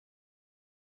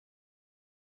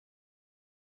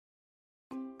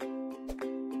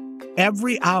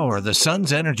Every hour the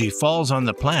sun's energy falls on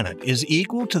the planet is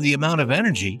equal to the amount of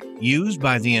energy used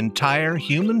by the entire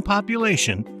human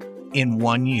population in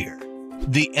 1 year.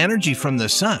 The energy from the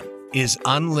sun is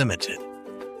unlimited.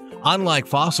 Unlike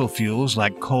fossil fuels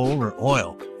like coal or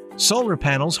oil, solar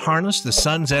panels harness the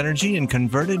sun's energy and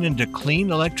convert it into clean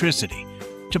electricity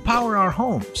to power our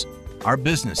homes, our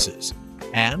businesses,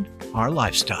 and our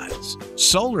lifestyles.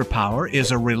 Solar power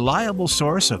is a reliable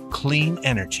source of clean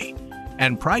energy,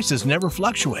 and prices never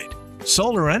fluctuate.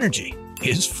 Solar energy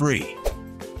is free.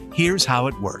 Here's how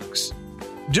it works.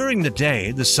 During the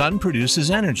day, the sun produces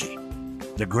energy.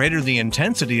 The greater the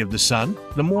intensity of the sun,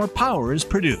 the more power is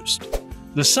produced.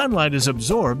 The sunlight is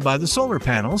absorbed by the solar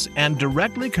panels and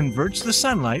directly converts the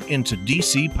sunlight into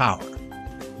DC power.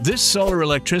 This solar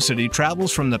electricity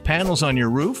travels from the panels on your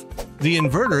roof. The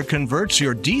inverter converts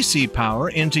your DC power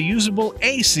into usable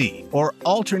AC, or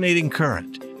alternating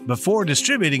current, before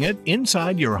distributing it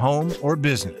inside your home or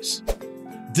business.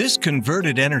 This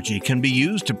converted energy can be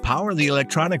used to power the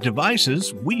electronic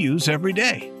devices we use every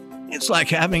day. It's like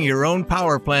having your own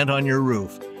power plant on your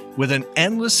roof, with an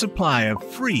endless supply of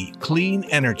free, clean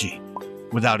energy,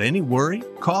 without any worry,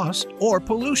 cost, or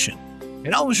pollution.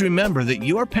 And always remember that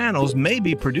your panels may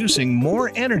be producing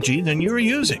more energy than you're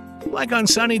using, like on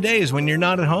sunny days when you're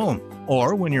not at home,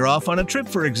 or when you're off on a trip,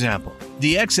 for example.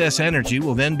 The excess energy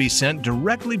will then be sent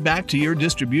directly back to your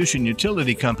distribution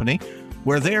utility company,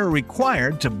 where they are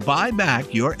required to buy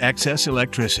back your excess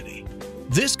electricity.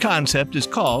 This concept is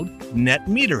called net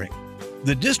metering.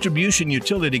 The distribution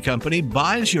utility company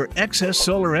buys your excess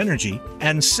solar energy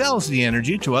and sells the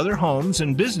energy to other homes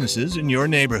and businesses in your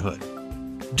neighborhood.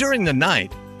 During the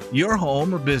night, your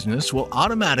home or business will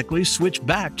automatically switch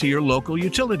back to your local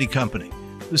utility company,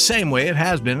 the same way it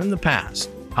has been in the past.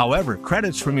 However,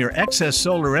 credits from your excess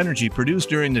solar energy produced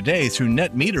during the day through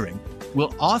net metering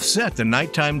will offset the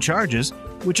nighttime charges,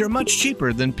 which are much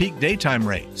cheaper than peak daytime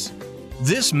rates.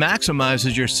 This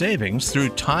maximizes your savings through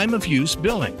time-of-use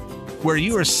billing, where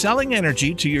you are selling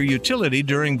energy to your utility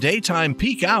during daytime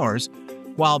peak hours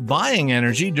while buying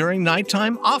energy during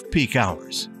nighttime off-peak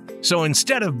hours. So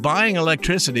instead of buying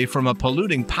electricity from a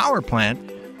polluting power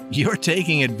plant, you're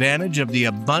taking advantage of the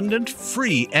abundant,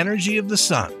 free energy of the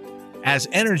sun. As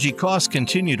energy costs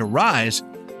continue to rise,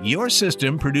 your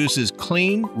system produces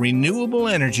clean, renewable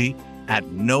energy at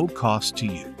no cost to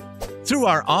you. Through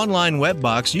our online web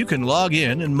box, you can log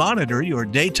in and monitor your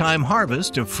daytime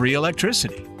harvest of free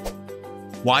electricity.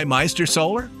 Why Meister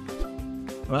Solar?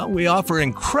 Well, we offer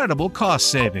incredible cost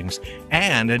savings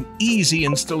and an easy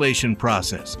installation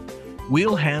process.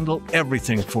 We'll handle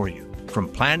everything for you, from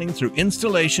planning through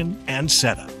installation and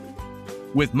setup.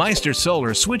 With Meister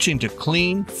Solar, switching to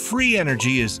clean, free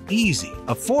energy is easy,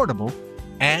 affordable,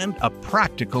 and a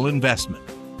practical investment.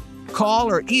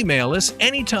 Call or email us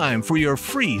anytime for your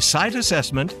free site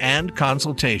assessment and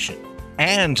consultation.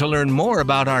 And to learn more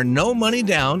about our no money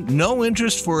down, no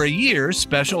interest for a year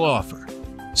special offer.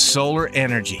 Solar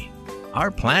energy.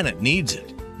 Our planet needs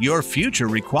it. Your future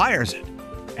requires it.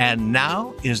 And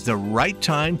now is the right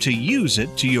time to use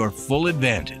it to your full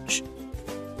advantage.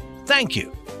 Thank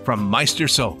you from Meister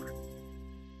Solar.